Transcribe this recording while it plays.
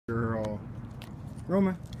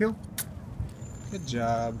Roma, heel. Good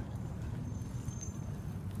job.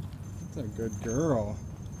 That's a good girl.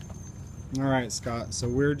 Alright, Scott, so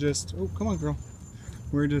we're just, oh, come on, girl.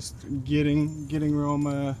 We're just getting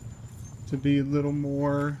Roma to be a little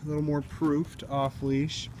more proofed off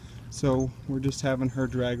leash. So we're just having her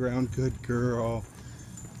drag around. Good girl.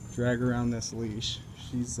 Drag around this leash.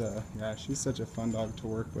 She's yeah, she's such a fun dog to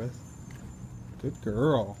work with. Good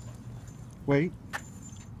girl. Wait.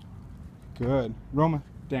 Good. Roma,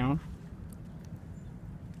 down.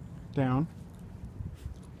 Down.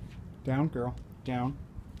 Down, girl. Down.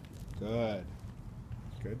 Good.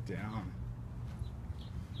 Good down.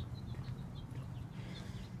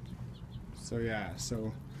 So yeah,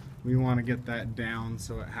 so we want to get that down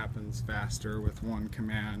so it happens faster with one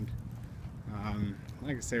command.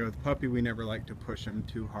 Like I say, with Puppy we never like to push him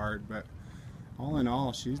too hard, but all in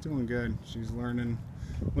all she's doing good. She's learning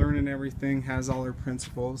everything, has all her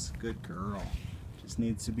principles. Good girl. Just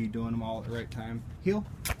needs to be doing them all at the right time. Heel.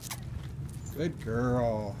 Good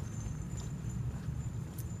girl.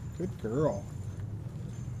 Good girl.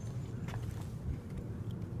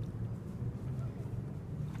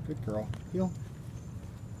 Good girl. Heel.